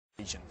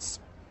regions.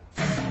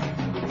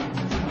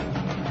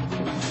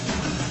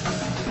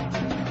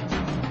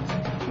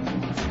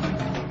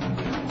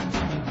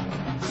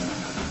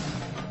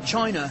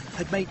 China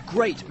had made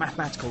great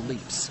mathematical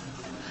leaps,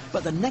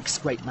 but the next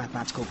great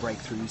mathematical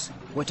breakthroughs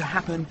were to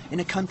happen in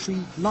a country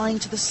lying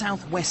to the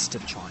southwest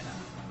of China.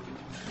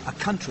 A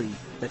country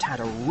that had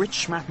a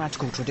rich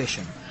mathematical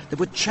tradition that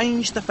would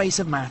change the face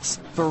of maths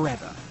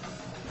forever.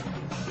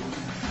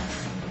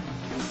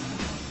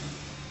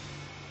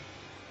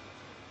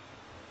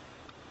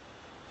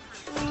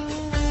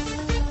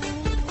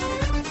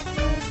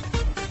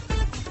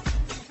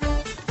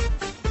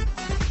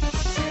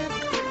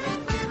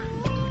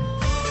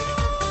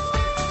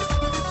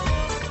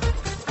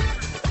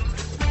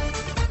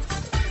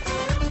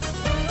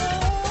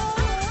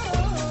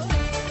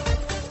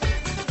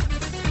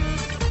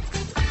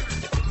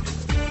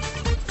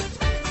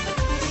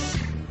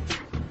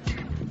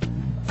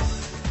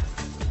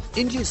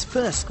 India's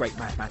first great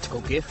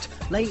mathematical gift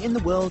lay in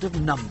the world of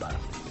number.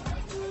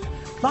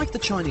 Like the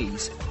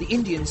Chinese, the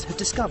Indians had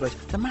discovered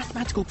the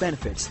mathematical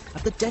benefits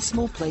of the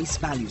decimal place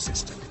value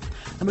system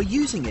and were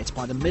using it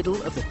by the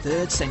middle of the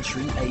 3rd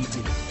century AD.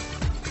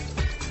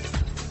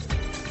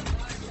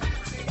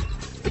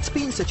 It's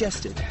been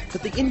suggested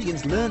that the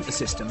Indians learned the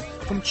system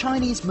from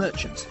Chinese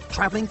merchants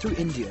travelling through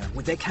India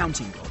with their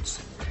counting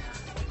rods.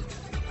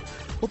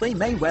 Or they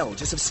may well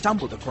just have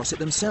stumbled across it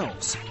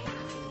themselves.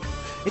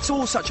 It's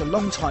all such a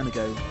long time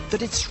ago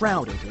that it's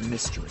shrouded in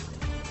mystery.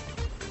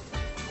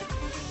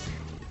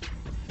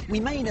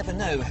 We may never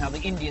know how the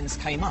Indians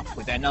came up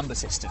with their number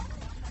system,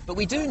 but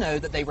we do know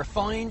that they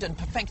refined and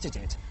perfected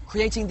it,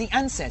 creating the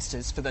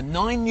ancestors for the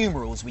 9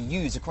 numerals we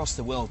use across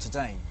the world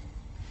today.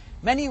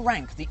 Many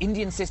rank the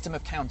Indian system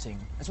of counting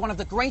as one of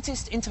the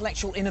greatest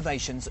intellectual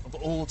innovations of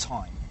all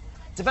time,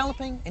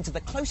 developing into the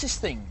closest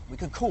thing we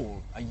could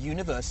call a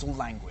universal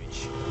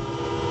language.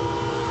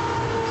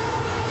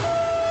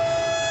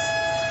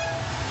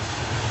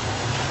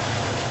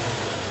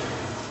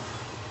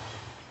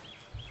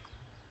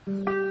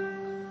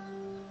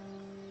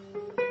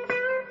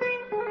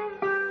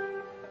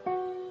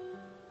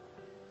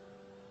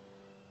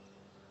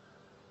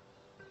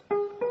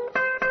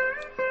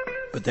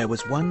 But there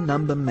was one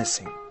number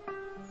missing,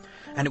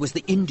 and it was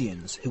the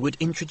Indians who would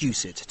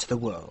introduce it to the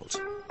world.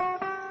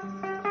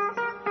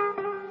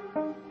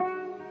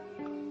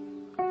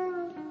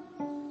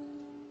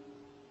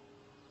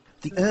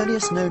 The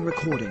earliest known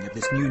recording of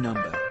this new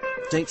number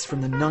dates from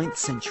the 9th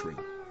century,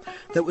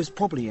 though it was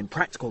probably in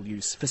practical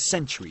use for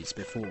centuries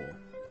before.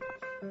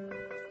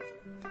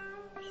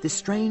 This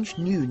strange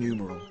new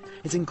numeral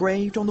is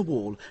engraved on the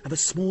wall of a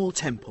small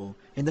temple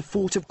in the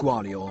fort of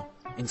Gwalior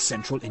in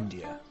central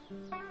India.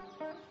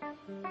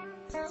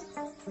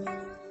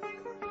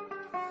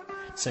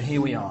 So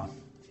here we are,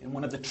 in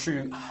one of the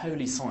true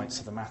holy sites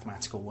of the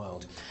mathematical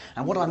world.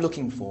 And what I'm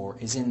looking for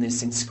is in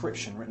this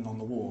inscription written on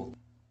the wall.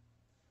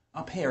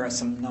 Up here are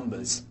some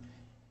numbers,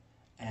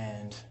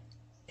 and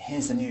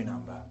here's the new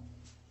number.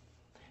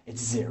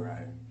 It's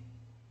 0.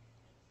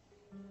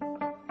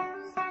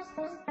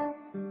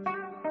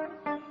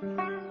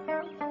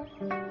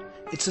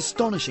 It's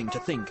astonishing to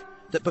think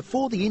that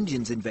before the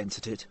Indians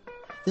invented it,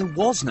 there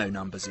was no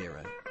number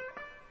 0.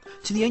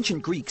 To the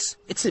ancient Greeks,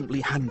 it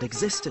simply hadn't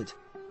existed.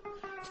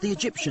 To the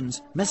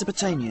Egyptians,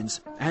 Mesopotamians,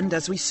 and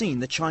as we've seen,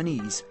 the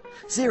Chinese,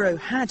 0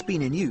 had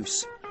been in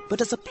use, but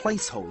as a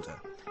placeholder,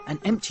 an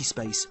empty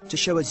space to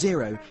show a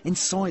 0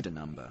 inside a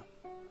number.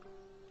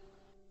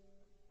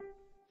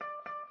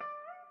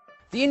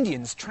 The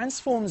Indians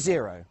transformed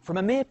 0 from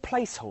a mere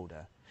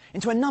placeholder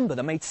into a number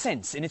that made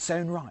sense in its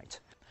own right,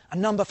 a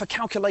number for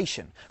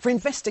calculation, for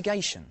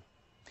investigation.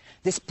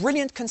 This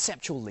brilliant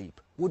conceptual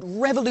leap would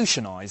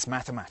revolutionise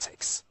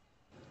mathematics.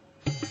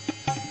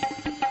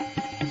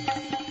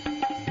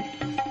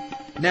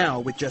 Now,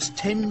 with just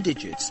 10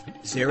 digits,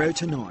 0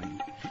 to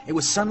 9, it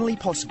was suddenly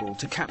possible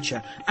to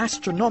capture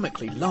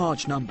astronomically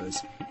large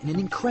numbers in an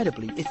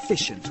incredibly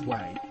efficient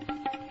way.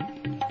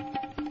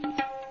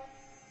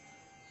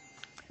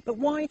 But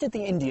why did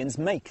the Indians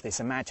make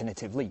this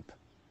imaginative leap?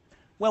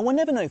 Well, we'll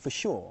never know for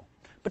sure,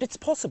 but it's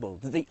possible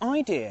that the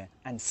idea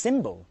and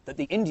symbol that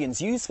the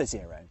Indians used for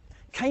 0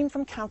 came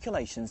from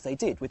calculations they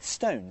did with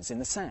stones in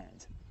the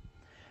sand.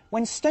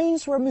 When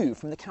stones were removed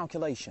from the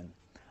calculation,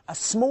 a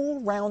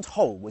small round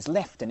hole was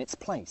left in its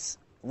place,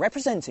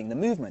 representing the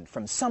movement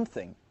from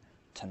something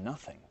to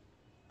nothing.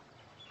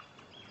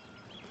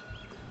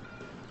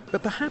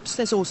 But perhaps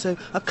there's also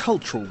a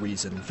cultural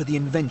reason for the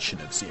invention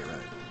of 0.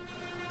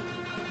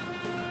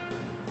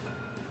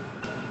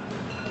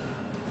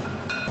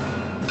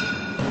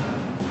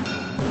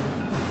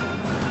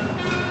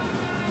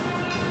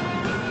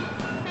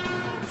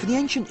 For the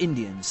ancient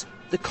Indians,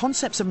 the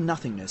concepts of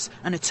nothingness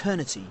and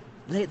eternity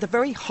lay at the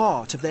very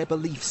heart of their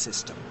belief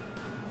system.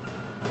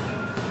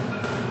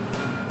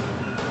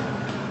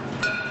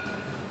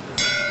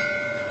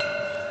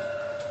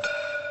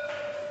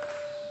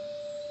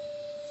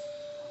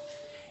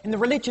 In the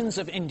religions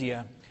of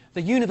India,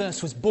 the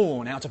universe was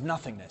born out of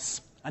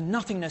nothingness, and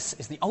nothingness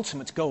is the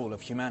ultimate goal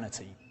of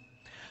humanity.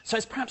 So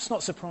it's perhaps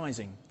not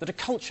surprising that a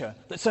culture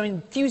that so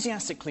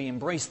enthusiastically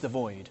embraced the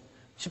void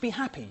should be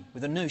happy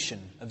with the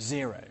notion of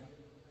zero.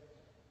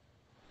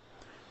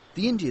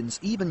 The Indians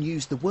even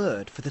used the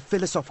word for the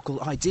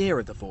philosophical idea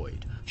of the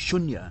void,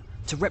 shunya,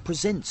 to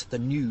represent the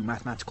new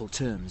mathematical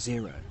term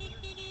zero.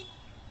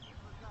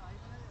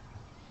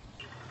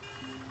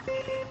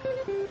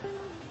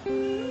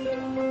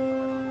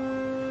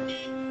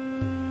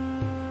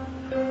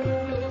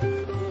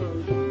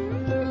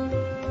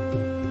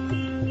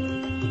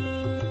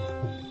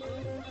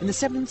 In the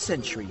 7th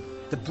century,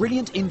 the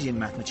brilliant Indian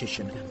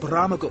mathematician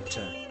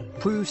Brahmagupta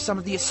proved some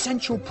of the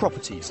essential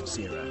properties of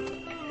zero.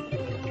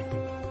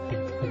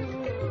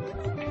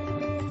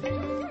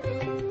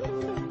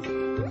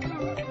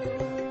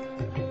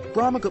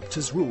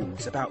 Brahmagupta's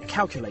rules about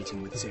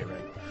calculating with zero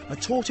are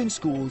taught in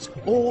schools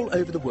all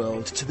over the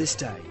world to this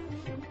day.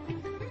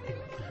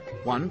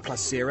 1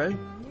 plus 0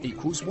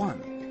 equals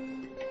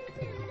 1.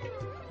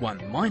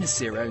 1 minus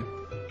 0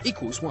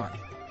 equals 1.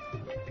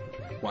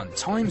 1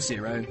 times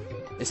 0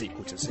 is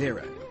equal to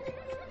 0.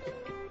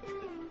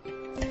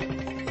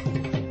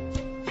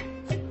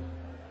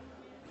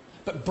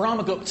 But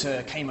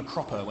Brahmagupta came a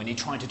cropper when he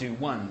tried to do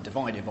 1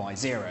 divided by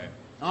 0.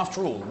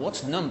 After all,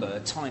 what number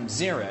times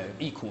 0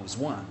 equals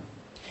 1?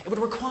 It would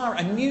require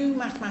a new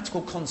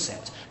mathematical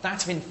concept,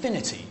 that of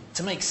infinity,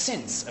 to make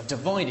sense of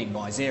dividing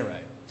by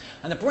 0.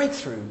 And the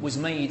breakthrough was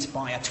made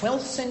by a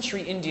 12th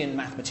century Indian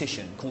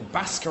mathematician called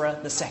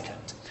Bhaskara II.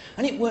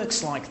 And it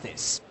works like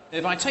this.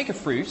 If I take a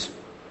fruit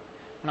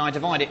and I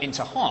divide it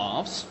into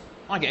halves,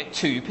 I get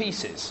 2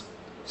 pieces.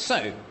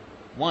 So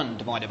 1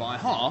 divided by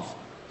half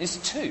is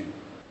 2.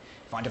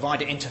 If I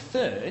divide it into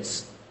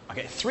thirds, I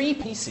get 3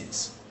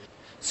 pieces.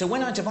 So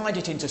when I divide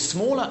it into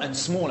smaller and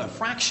smaller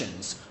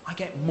fractions, I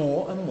get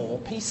more and more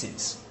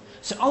pieces.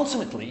 So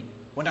ultimately,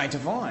 when I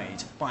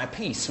divide by a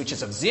piece which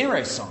is of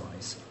 0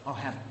 size, I'll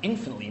have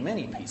infinitely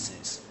many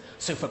pieces.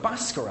 So for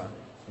Bhaskara,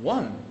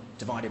 1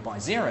 divided by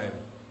 0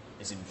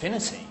 is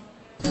infinity.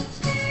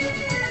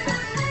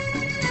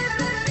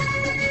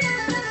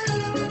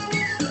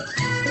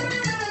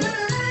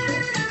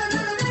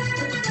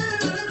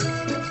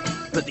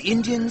 But the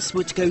Indians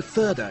were to go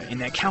further in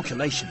their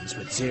calculations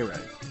with zero.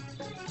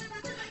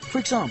 For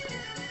example,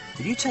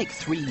 if you take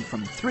 3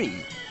 from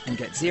 3 and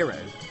get 0,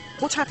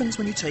 what happens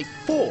when you take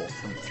 4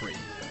 from 3?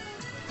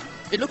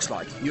 It looks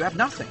like you have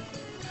nothing.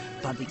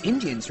 But the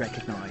Indians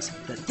recognised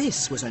that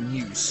this was a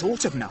new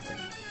sort of nothing,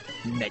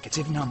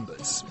 negative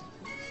numbers.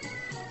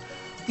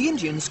 The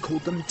Indians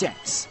called them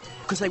debts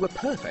because they were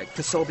perfect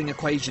for solving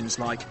equations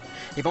like,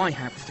 if I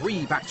have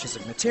 3 batches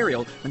of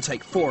material and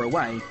take 4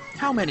 away,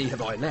 how many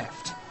have I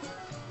left?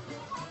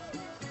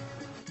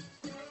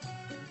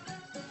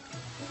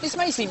 This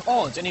may seem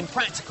odd and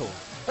impractical,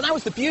 but that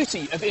was the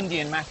beauty of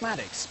Indian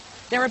mathematics.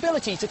 Their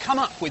ability to come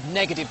up with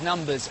negative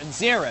numbers and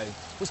 0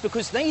 was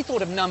because they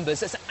thought of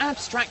numbers as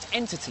abstract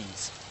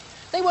entities.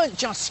 They weren't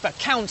just for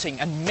counting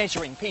and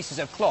measuring pieces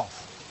of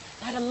cloth.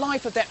 They had a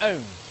life of their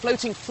own,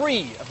 floating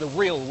free of the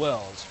real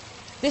world.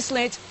 This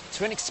led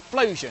to an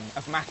explosion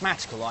of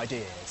mathematical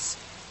ideas.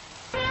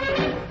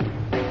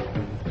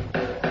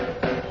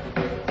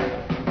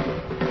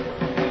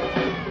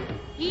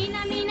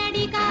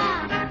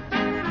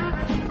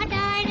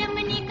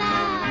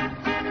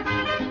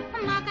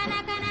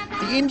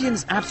 The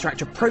Indians'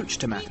 abstract approach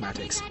to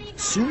mathematics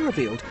soon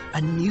revealed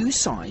a new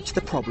side to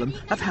the problem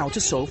of how to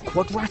solve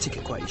quadratic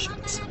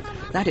equations.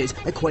 That is,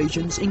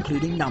 equations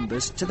including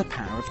numbers to the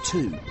power of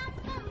 2.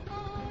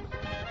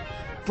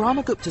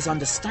 Brahmagupta's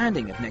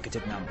understanding of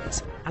negative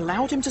numbers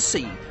allowed him to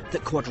see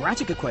that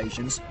quadratic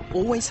equations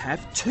always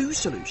have 2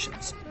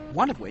 solutions,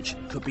 one of which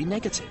could be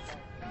negative.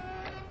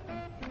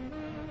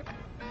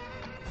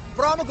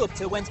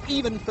 Brahmagupta went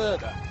even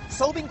further,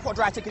 solving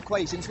quadratic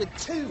equations with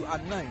 2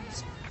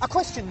 unknowns, a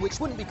question which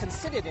wouldn't be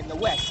considered in the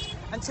West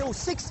until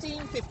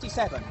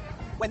 1657,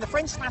 when the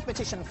French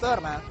mathematician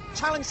Fermat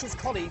challenged his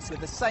colleagues with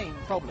the same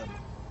problem.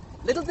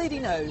 Little did he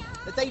know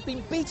that they'd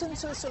been beaten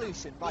to a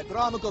solution by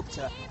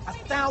Brahmagupta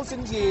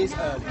 1,000 years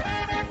earlier.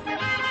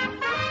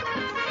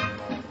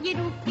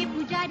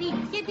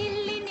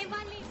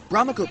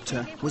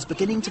 Brahmagupta was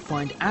beginning to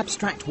find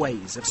abstract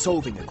ways of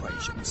solving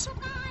equations.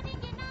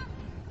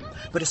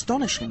 But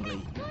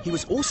astonishingly, he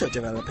was also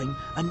developing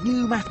a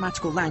new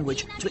mathematical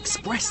language to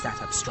express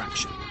that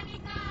abstraction.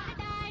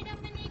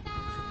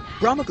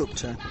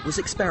 Brahmagupta was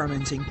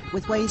experimenting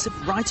with ways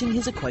of writing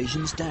his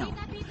equations down,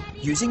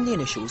 using the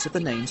initials of the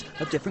names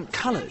of different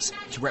colours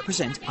to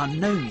represent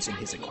unknowns in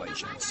his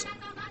equations.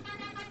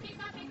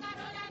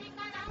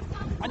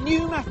 A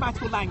new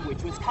mathematical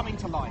language was coming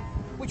to life,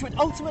 which would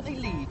ultimately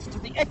lead to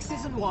the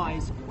X's and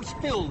Y's which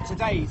fill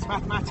today's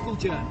mathematical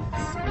journals.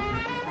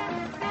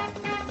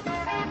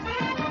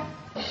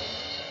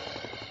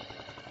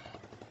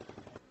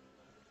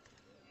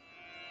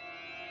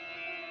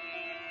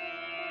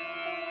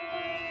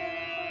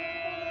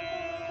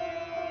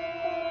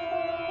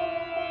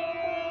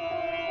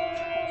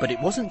 But it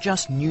wasn't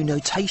just new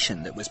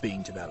notation that was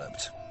being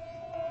developed.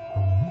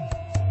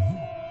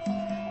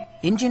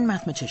 Indian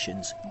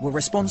mathematicians were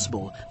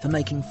responsible for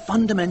making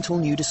fundamental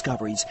new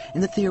discoveries in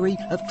the theory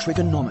of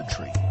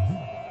trigonometry.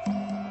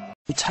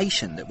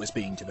 Mutation that was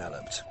being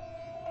developed.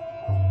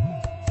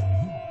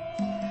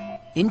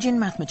 Indian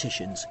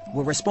mathematicians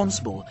were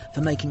responsible for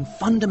making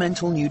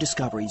fundamental new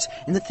discoveries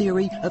in the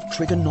theory of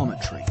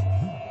trigonometry.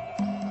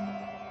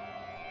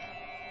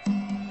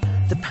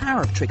 The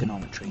power of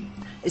trigonometry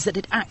is that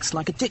it acts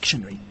like a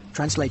dictionary,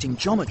 translating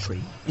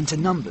geometry into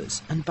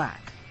numbers and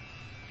back.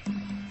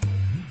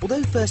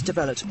 Although first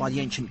developed by the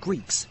ancient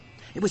Greeks,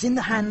 it was in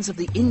the hands of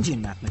the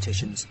Indian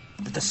mathematicians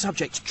that the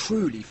subject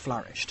truly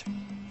flourished.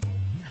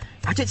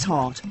 At its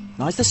heart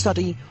lies the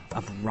study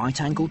of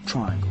right-angled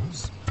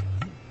triangles.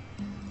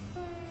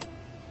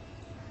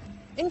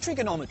 In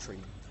trigonometry,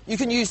 you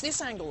can use this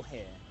angle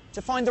here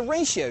to find the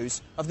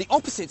ratios of the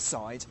opposite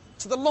side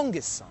to the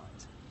longest side.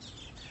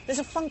 There's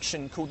a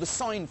function called the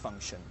sine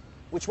function,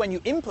 which when you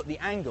input the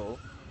angle,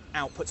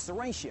 outputs the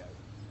ratio.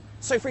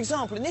 So for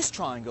example, in this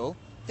triangle,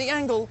 the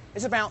angle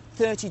is about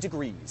 30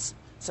 degrees.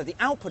 So the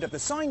output of the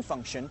sine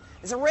function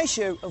is a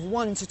ratio of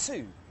 1 to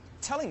 2,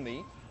 telling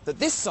me that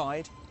this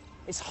side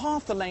is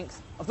half the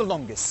length of the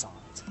longest side.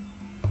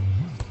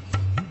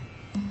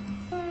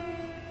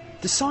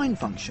 The sine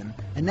function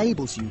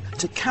enables you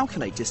to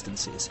calculate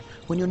distances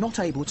when you're not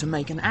able to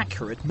make an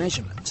accurate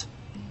measurement.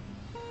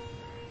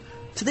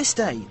 To this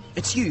day,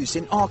 it's used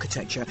in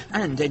architecture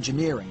and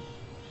engineering.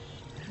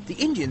 The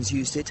Indians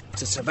used it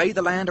to survey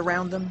the land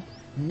around them,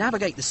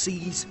 navigate the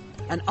seas,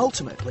 and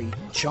ultimately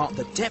chart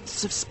the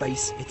depths of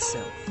space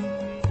itself.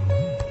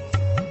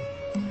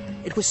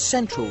 It was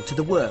central to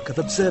the work of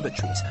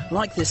observatories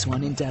like this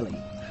one in Delhi,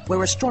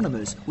 where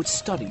astronomers would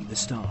study the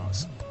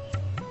stars.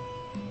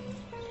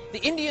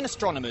 The Indian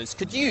astronomers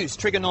could use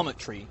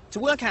trigonometry to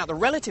work out the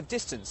relative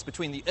distance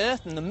between the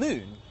Earth and the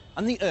Moon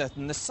and the Earth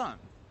and the Sun.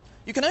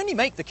 You can only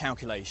make the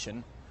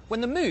calculation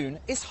when the Moon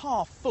is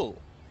half full,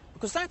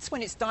 because that's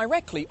when it's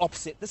directly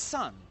opposite the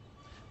Sun.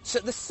 So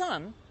the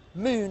Sun,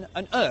 Moon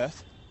and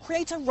Earth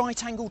create a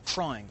right-angled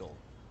triangle.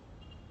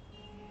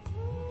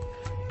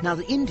 Now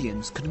the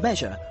Indians could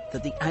measure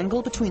that the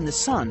angle between the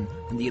Sun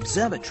and the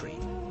observatory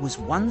was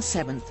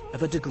 1/7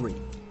 of a degree.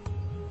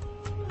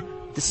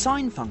 The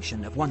sine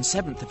function of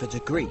 1/7 of a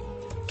degree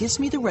gives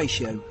me the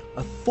ratio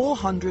of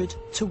 400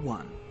 to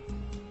 1.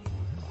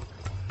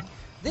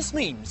 This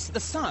means the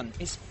Sun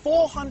is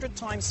 400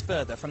 times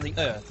further from the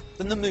Earth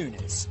than the Moon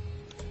is.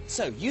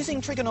 So,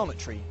 using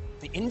trigonometry,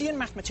 the Indian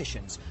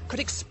mathematicians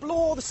could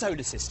explore the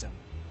solar system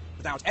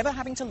without ever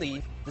having to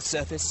leave the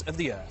surface of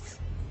the Earth.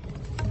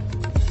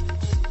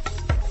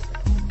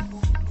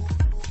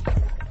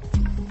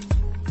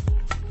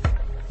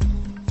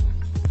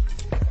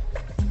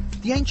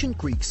 The ancient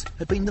Greeks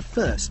had been the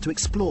first to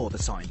explore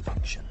the sine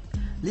function,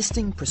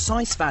 listing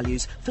precise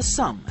values for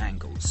some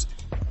angles.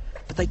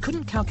 But they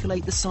couldn't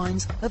calculate the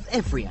sines of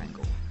every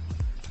angle.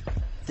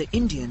 The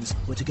Indians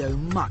were to go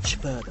much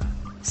further,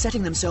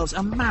 setting themselves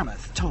a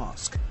mammoth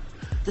task.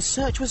 The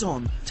search was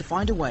on to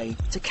find a way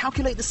to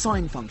calculate the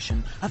sine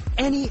function of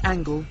any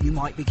angle you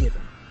might be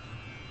given.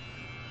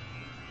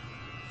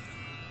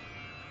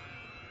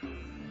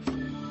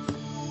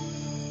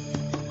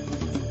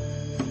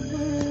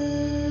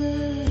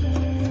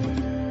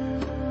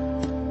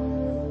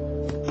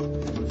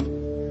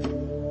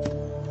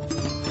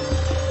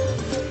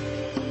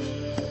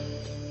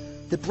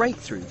 The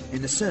breakthrough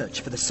in the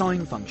search for the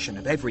sine function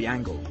of every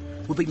angle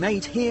will be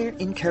made here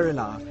in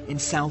Kerala in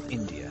South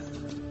India.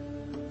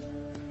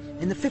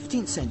 In the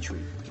 15th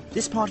century,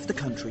 this part of the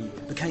country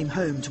became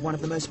home to one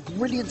of the most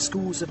brilliant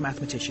schools of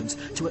mathematicians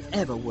to have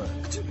ever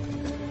worked.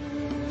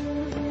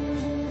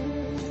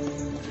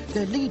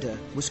 Their leader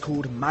was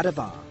called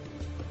Madhava,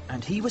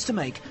 and he was to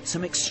make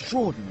some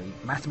extraordinary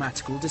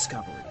mathematical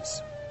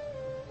discoveries.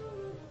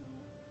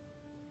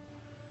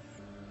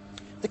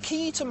 The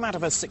key to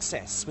Madhava's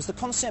success was the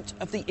concept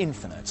of the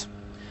infinite.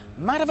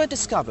 Madhava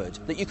discovered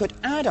that you could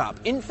add up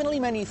infinitely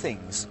many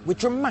things with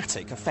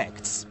dramatic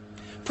effects.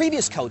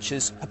 Previous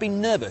cultures had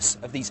been nervous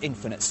of these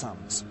infinite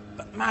sums,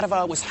 but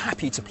Madhava was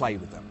happy to play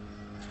with them.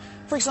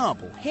 For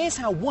example, here's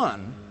how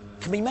 1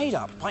 can be made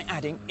up by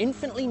adding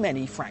infinitely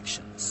many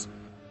fractions.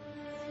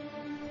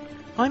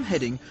 I'm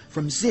heading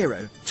from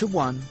 0 to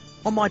 1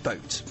 on my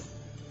boat,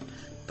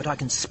 but I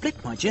can split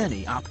my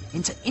journey up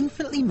into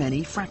infinitely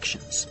many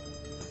fractions.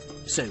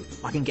 So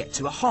I can get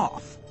to a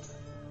half.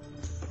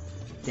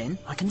 Then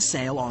I can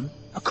sail on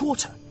a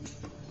quarter,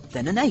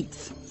 then an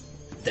eighth,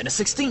 then a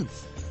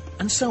 16th,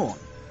 and so on.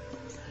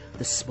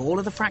 The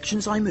smaller the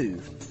fractions I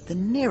move, the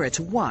nearer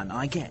to 1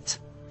 I get.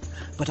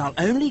 But I'll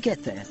only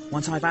get there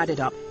once I've added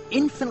up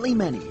infinitely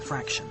many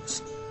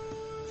fractions.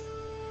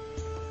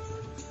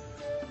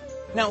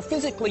 Now,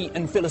 physically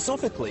and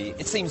philosophically,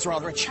 it seems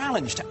rather a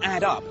challenge to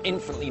add up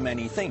infinitely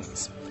many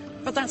things.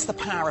 But that's the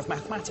power of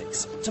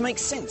mathematics, to make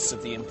sense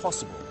of the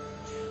impossible.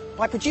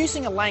 By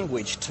producing a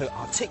language to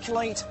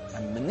articulate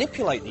and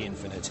manipulate the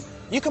infinite,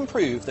 you can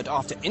prove that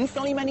after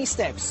infinitely many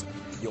steps,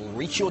 you'll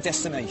reach your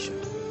destination.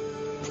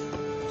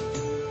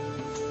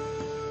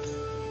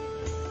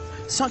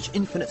 Such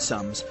infinite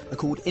sums are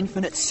called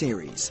infinite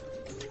series.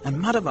 and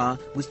Madhava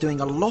was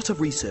doing a lot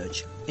of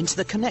research into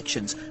the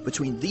connections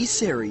between these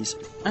series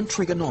and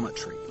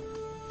trigonometry.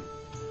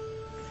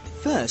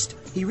 First,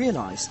 he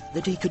realised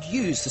that he could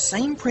use the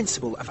same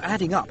principle of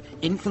adding up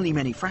infinitely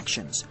many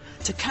fractions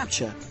to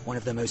capture one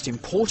of the most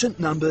important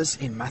numbers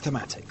in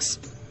mathematics,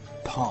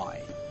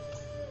 pi.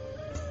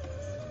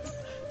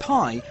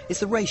 Pi is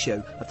the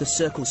ratio of the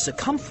circle's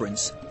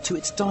circumference to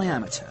its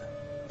diameter.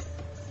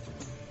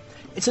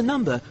 It's a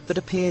number that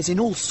appears in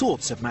all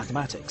sorts of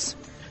mathematics,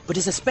 but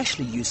is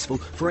especially useful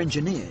for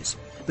engineers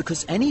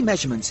because any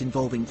measurements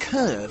involving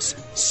curves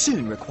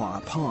soon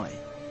require pi.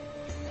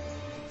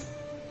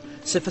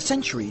 So for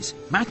centuries,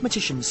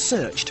 mathematicians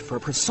searched for a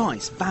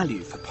precise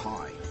value for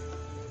pi.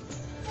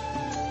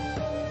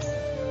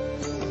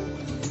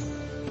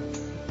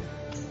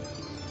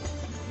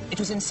 It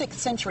was in 6th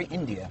century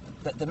India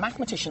that the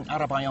mathematician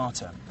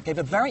Aryabhata gave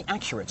a very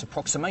accurate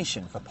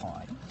approximation for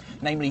pi,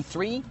 namely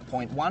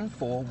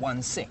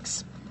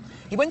 3.1416.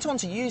 He went on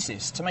to use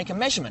this to make a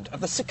measurement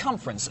of the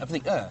circumference of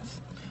the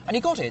Earth, and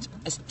he got it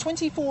as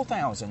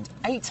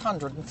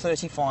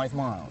 24,835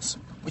 miles,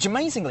 which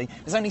amazingly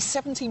is only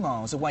 70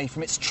 miles away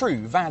from its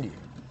true value.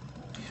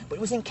 But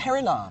it was in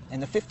Kerala in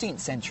the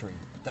 15th century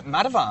that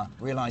Madhava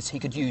realised he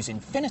could use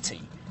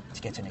infinity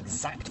to get an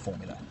exact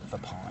formula for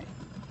pi.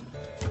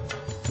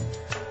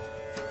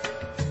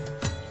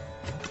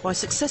 By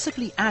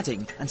successively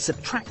adding and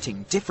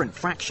subtracting different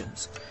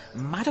fractions,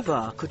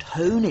 Madhava could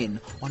hone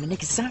in on an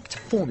exact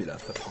formula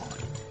for pi.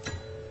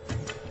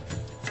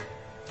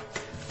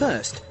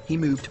 First, he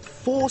moved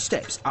 4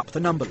 steps up the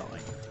number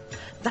line.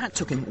 That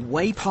took him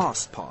way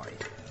past pi.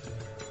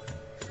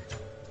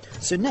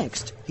 So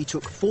next, he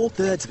took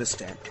 4/3 of a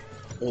step,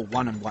 or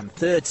 1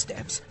 1/3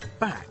 steps,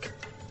 back.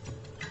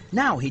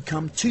 Now he'd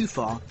come too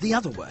far the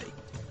other way.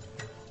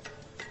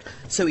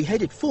 So he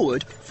headed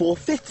forward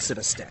 4/5 of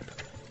a step.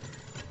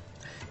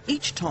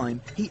 Each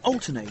time he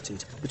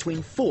alternated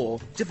between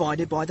 4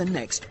 divided by the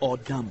next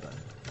odd number.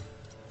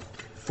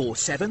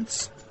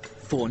 4/7,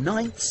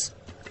 4/9,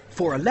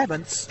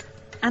 4/11,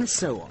 and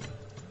so on.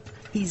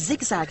 He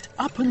zigzagged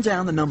up and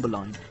down the number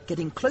line,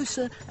 getting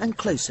closer and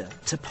closer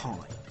to pi.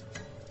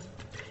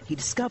 He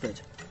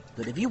discovered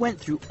that if you went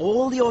through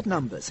all the odd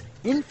numbers,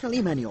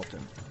 infinitely many of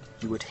them,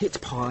 you would hit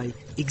pi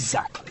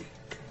exactly.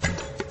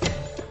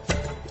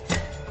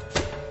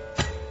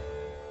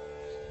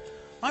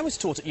 I was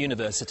taught at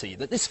university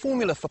that this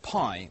formula for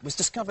pi was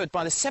discovered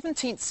by the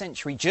 17th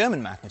century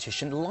German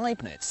mathematician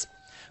Leibniz.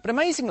 But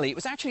amazingly, it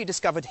was actually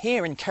discovered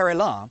here in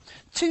Kerala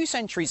 2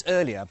 centuries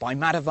earlier by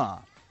Madhava.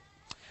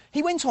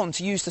 He went on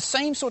to use the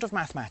same sort of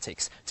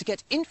mathematics to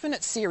get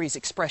infinite series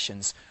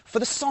expressions for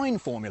the sine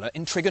formula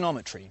in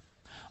trigonometry.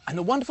 And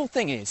the wonderful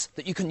thing is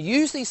that you can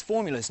use these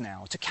formulas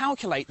now to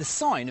calculate the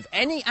sine of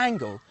any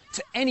angle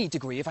to any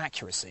degree of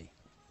accuracy.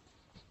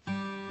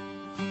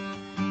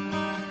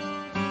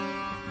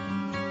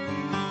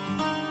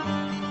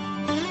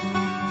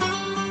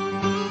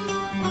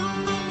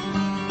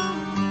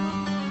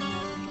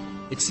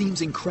 It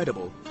seems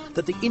incredible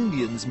that the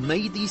Indians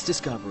made these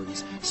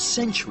discoveries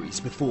centuries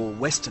before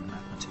Western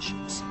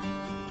mathematicians.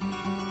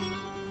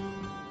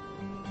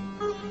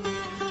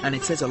 And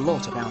it says a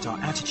lot about our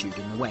attitude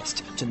in the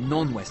West to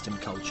non-Western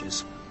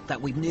cultures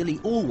that we've nearly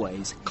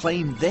always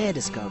claimed their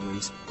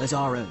discoveries as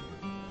our own.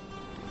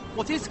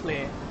 What is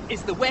clear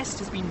is the West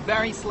has been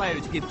very slow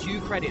to give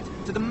due credit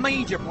to the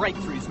major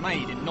breakthroughs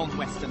made in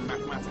non-Western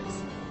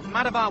mathematics.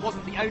 Madhava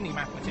wasn't the only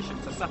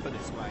mathematician to suffer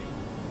this way.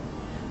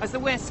 As the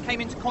West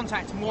came into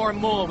contact more and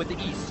more with the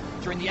East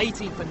during the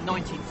 18th and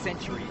 19th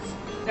centuries,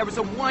 there was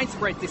a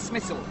widespread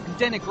dismissal and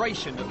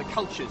denigration of the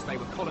cultures they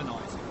were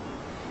colonising.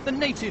 The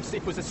natives,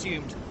 it was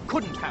assumed,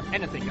 couldn't have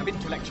anything of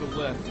intellectual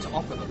worth to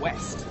offer the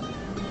West.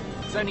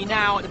 It's only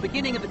now, at the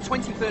beginning of the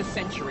 21st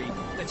century,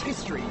 that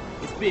history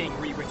is being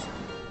rewritten.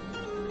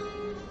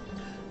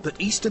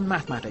 But Eastern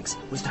mathematics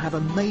was to have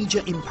a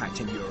major impact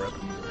in Europe,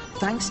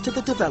 thanks to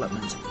the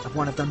development of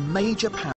one of the major powers